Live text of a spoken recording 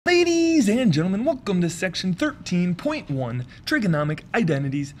Ladies and gentlemen, welcome to section 13.1 Trigonometric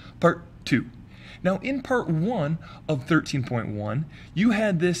Identities, part 2. Now, in part 1 of 13.1, you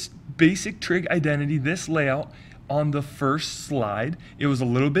had this basic trig identity, this layout, on the first slide. It was a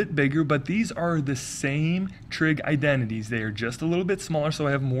little bit bigger, but these are the same trig identities. They are just a little bit smaller, so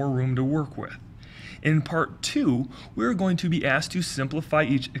I have more room to work with. In part 2, we're going to be asked to simplify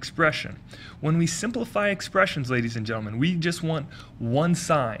each expression. When we simplify expressions, ladies and gentlemen, we just want one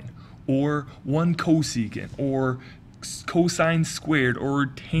sine, or one cosecant, or cosine squared, or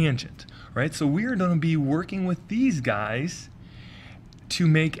tangent, right? So we're going to be working with these guys to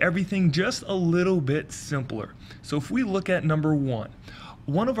make everything just a little bit simpler. So if we look at number 1,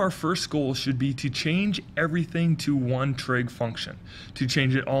 one of our first goals should be to change everything to one trig function, to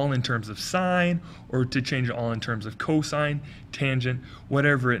change it all in terms of sine, or to change it all in terms of cosine, tangent,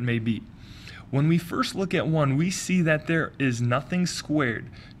 whatever it may be. When we first look at 1, we see that there is nothing squared.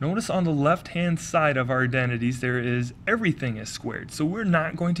 Notice on the left-hand side of our identities, everything is squared. So we're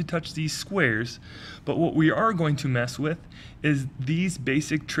not going to touch these squares, but what we are going to mess with is these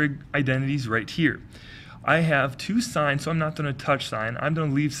basic trig identities right here. I have 2 sines, so I'm not going to touch sine. I'm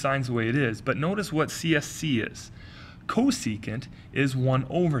going to leave sines the way it is. But notice what CSC is. Cosecant is 1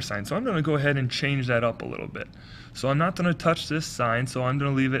 over sine. So I'm going to go ahead and change that up a little bit. So I'm not going to touch this sine, so I'm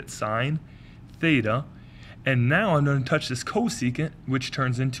going to leave it sine theta. And now I'm going to touch this cosecant, which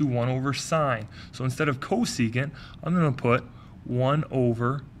turns into 1 over sine. So instead of cosecant, I'm going to put 1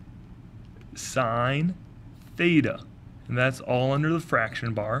 over sine theta. And that's all under the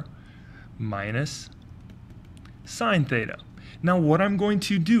fraction bar minus sine theta. Now what I'm going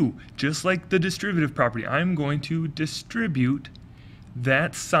to do, just like the distributive property, I'm going to distribute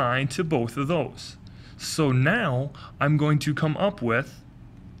that sine to both of those. So now I'm going to come up with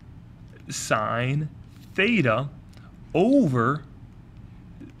sine theta over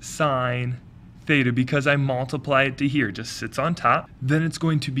sine theta because I multiply it to here. It just sits on top. Then it's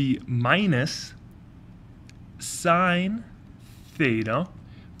going to be minus sine theta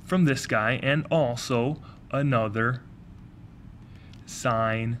from this guy and also another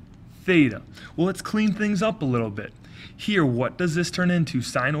sine theta. Well, let's clean things up a little bit. Here, what does this turn into?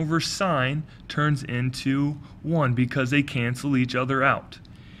 Sine over sine turns into 1 because they cancel each other out.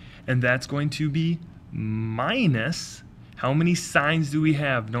 And that's going to be minus, how many sines do we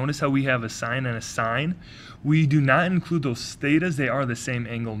have? Notice how we have a sine and a sine. We do not include those thetas. They are the same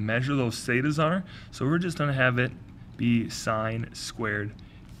angle measure those thetas are. So we're just going to have it be sine squared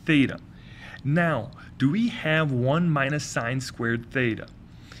theta. Now, do we have 1 minus sine squared theta?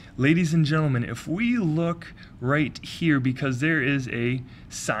 Ladies and gentlemen, if we look right here, because there is a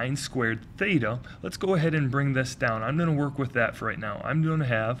sine squared theta, let's go ahead and bring this down. I'm going to work with that for right now. I'm going to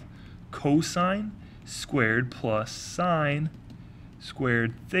have cosine squared plus sine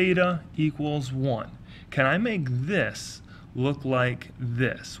squared theta equals 1. Can I make this look like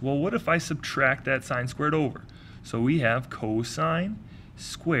this? Well, what if I subtract that sine squared over? So we have cosine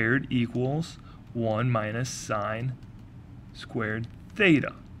squared equals 1 minus sine squared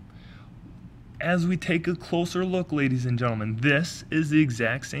theta. As we take a closer look, ladies and gentlemen, this is the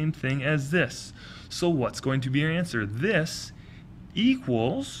exact same thing as this. So what's going to be our answer? This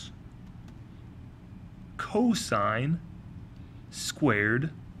equals cosine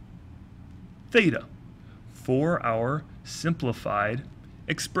squared theta for our simplified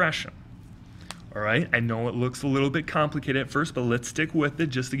expression. All right, I know it looks a little bit complicated at first, but let's stick with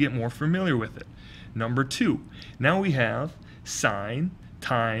it just to get more familiar with it. Number 2, now we have sine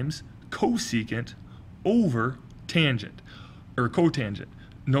times cosecant over tangent, or cotangent.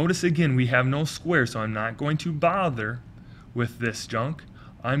 Notice again, we have no square, so I'm not going to bother with this junk.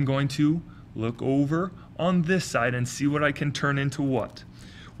 I'm going to look over on this side and see what I can turn into what.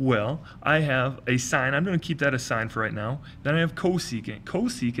 Well, I have a sine. I'm going to keep that a sine for right now. Then I have cosecant.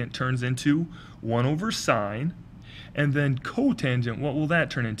 Cosecant turns into 1 over sine. And then cotangent, what will that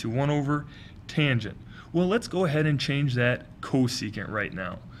turn into? 1 over tangent. Well, let's go ahead and change that cosecant right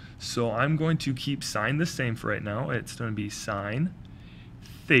now. So I'm going to keep sine the same for right now. It's going to be sine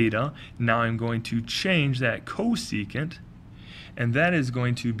theta. Now I'm going to change that cosecant. And that is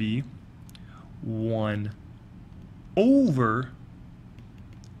going to be 1 over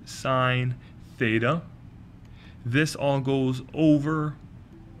sine theta. This all goes over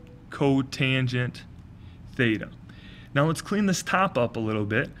cotangent theta. Now let's clean this top up a little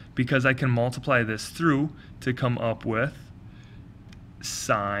bit because I can multiply this through to come up with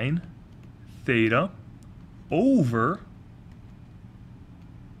sine theta over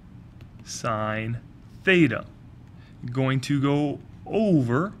sine theta. Going to go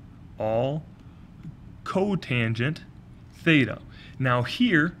over all cotangent theta. Now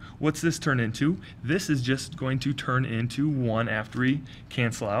here, what's this turn into? This is just going to turn into 1 after we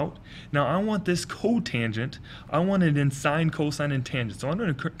cancel out. Now I want this cotangent, I want it in sine, cosine, and tangent. So I'm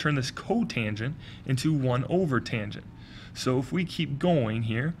going to turn this cotangent into 1 over tangent. So if we keep going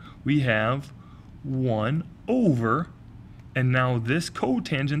here, we have 1 over, and now this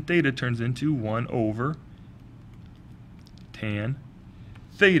cotangent theta turns into 1 over tan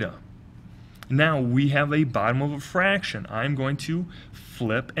theta. Now we have a bottom of a fraction. I'm going to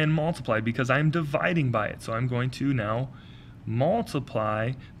flip and multiply because I'm dividing by it. So I'm going to now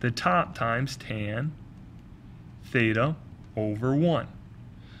multiply the top times tan theta over 1.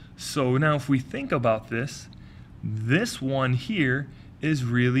 So now if we think about this, this one here is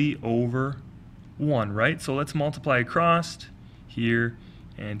really over 1, right? So let's multiply across here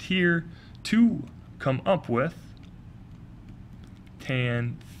and here to come up with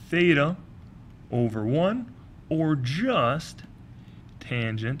tan theta over 1, or just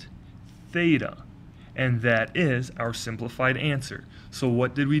tangent theta. And that is our simplified answer. So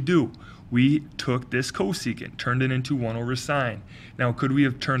what did we do? We took this cosecant, turned it into 1 over sine. Now could we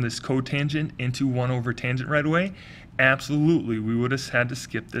have turned this cotangent into 1 over tangent right away? Absolutely. We would have had to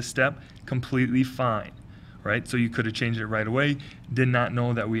skip this step. Completely fine. Right? So you could have changed it right away. Did not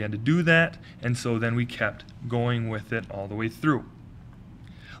know that we had to do that, and so then we kept going with it all the way through.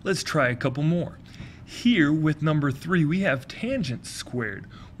 Let's try a couple more. Here with number 3, we have tangent squared.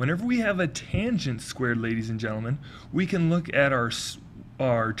 Whenever we have a tangent squared, ladies and gentlemen, we can look at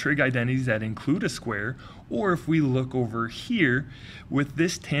our trig identities that include a square, or if we look over here with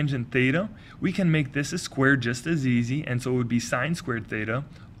this tangent theta, we can make this a square just as easy, and so it would be sine squared theta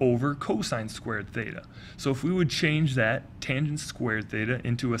over cosine squared theta. So if we would change that tangent squared theta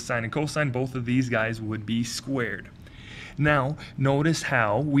into a sine and cosine, both of these guys would be squared. Now, notice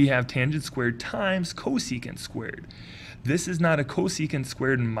how we have tangent squared times cosecant squared. This is not a cosecant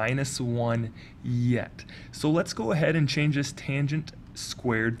squared minus 1 yet. So let's go ahead and change this tangent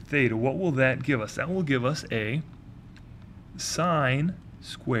squared theta. What will that give us? That will give us a sine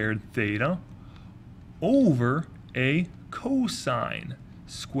squared theta over a cosine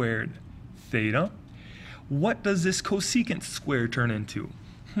squared theta. What does this cosecant square turn into?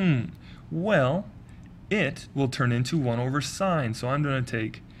 Well, it will turn into 1 over sine. So I'm going to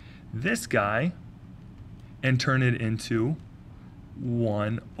take this guy and turn it into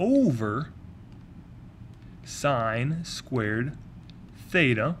 1 over sine squared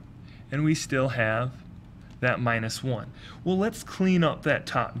theta, and we still have that minus 1. Well, let's clean up that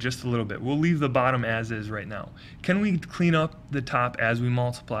top just a little bit. We'll leave the bottom as is right now. Can we clean up the top as we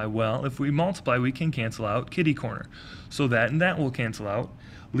multiply? Well, if we multiply, we can cancel out kitty corner. So that and that will cancel out,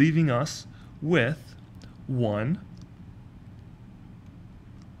 leaving us with 1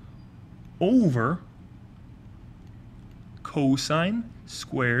 over cosine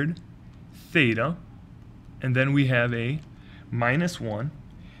squared theta, and then we have a minus 1,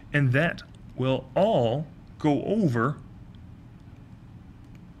 and that will all go over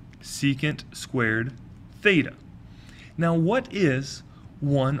secant squared theta. Now what is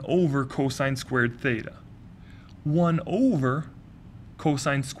 1 over cosine squared theta? 1 over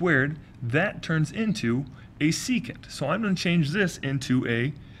cosine squared, that turns into a secant. So I'm going to change this into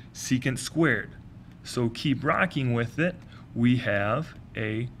a secant squared. So keep rocking with it. We have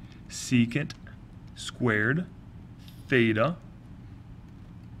a secant squared theta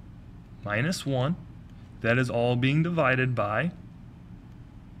minus 1. That is all being divided by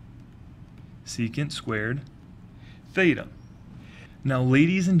secant squared theta. Now,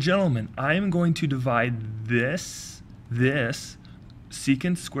 ladies and gentlemen, I am going to divide this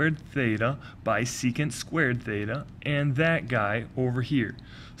secant squared theta by secant squared theta and that guy over here.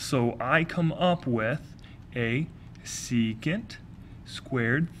 So I come up with a secant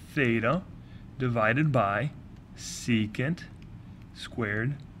squared theta divided by secant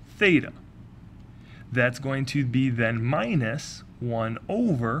squared theta. That's going to be then minus 1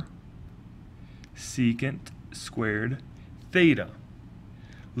 over secant squared theta.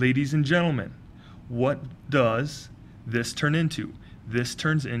 Ladies and gentlemen, what does this turn into? This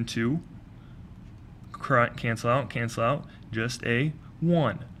turns into, cancel out, just a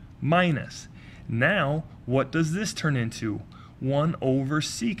 1 minus. Now, what does this turn into? 1 over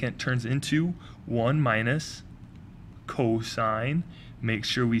secant turns into 1 minus cosine. Make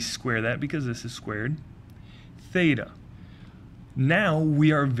sure we square that because this is squared. Theta. Now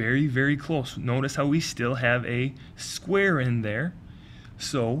we are very, very close. Notice how we still have a square in there.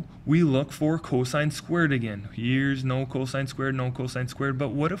 So we look for cosine squared again. Here's no cosine squared, no cosine squared. But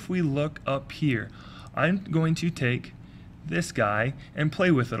what if we look up here? I'm going to take this guy and play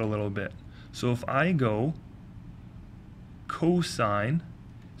with it a little bit. So if I go cosine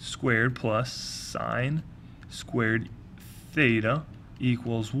squared plus sine squared theta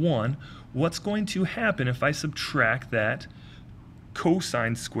equals 1. What's going to happen if I subtract that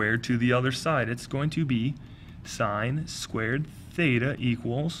cosine squared to the other side? It's going to be sine squared theta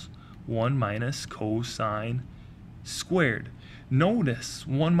equals 1 minus cosine squared. Notice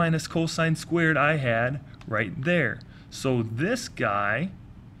 1 minus cosine squared I had right there. So this guy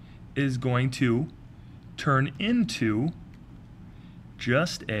is going to turn into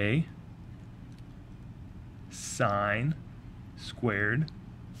just a sine squared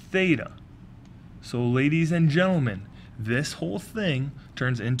theta. So ladies and gentlemen, this whole thing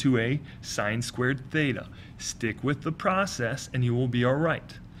turns into a sine squared theta. Stick with the process and you will be all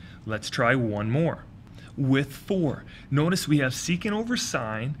right. Let's try one more. With 4, notice we have secant over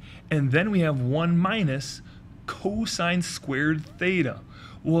sine, and then we have 1 minus cosine squared theta.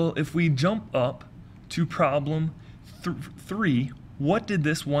 Well, if we jump up to problem 3, what did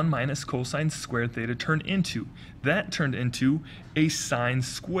this 1 minus cosine squared theta turn into? That turned into a sine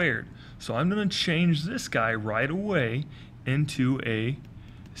squared. So I'm going to change this guy right away into a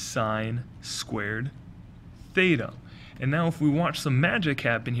sine squared theta. And now if we watch some magic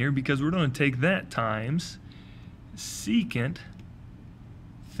happen here, because we're going to take that times secant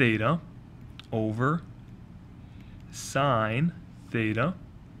theta over sine theta.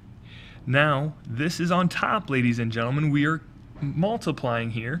 Now this is on top, ladies and gentlemen. We are multiplying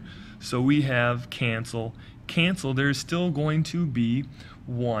here, so we have cancel. There's still going to be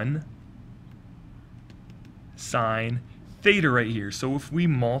 1 sine theta right here. So if we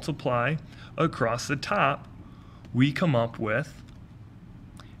multiply across the top, we come up with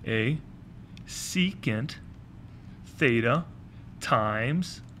a secant theta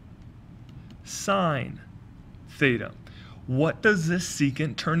times sine theta. What does this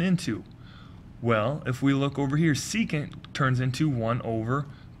secant turn into? Well, if we look over here, secant turns into 1 over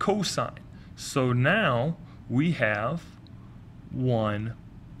cosine. So now we have 1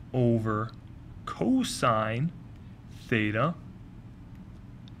 over cosine theta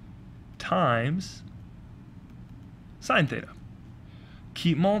times sine theta.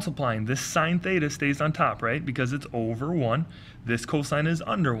 Keep multiplying. This sine theta stays on top, right? Because it's over 1. This cosine is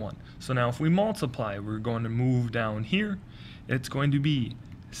under 1. So now if we multiply, we're going to move down here. It's going to be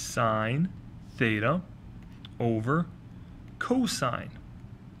sine theta over cosine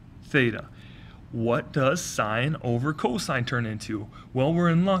theta. What does sine over cosine turn into? Well, we're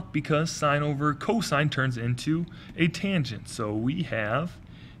in luck because sine over cosine turns into a tangent. So we have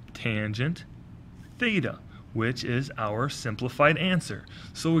tangent theta, which is our simplified answer.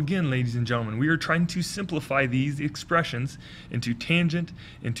 So again, ladies and gentlemen, we are trying to simplify these expressions into tangent,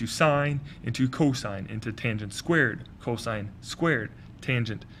 into sine, into cosine, into tangent squared, cosine squared,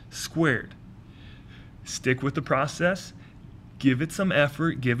 tangent squared. Stick with the process, give it some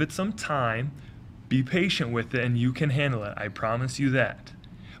effort, give it some time, be patient with it, and you can handle it. I promise you that.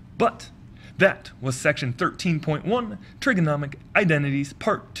 But that was section 13.1 Trigonometric Identities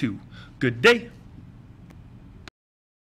Part 2. Good day.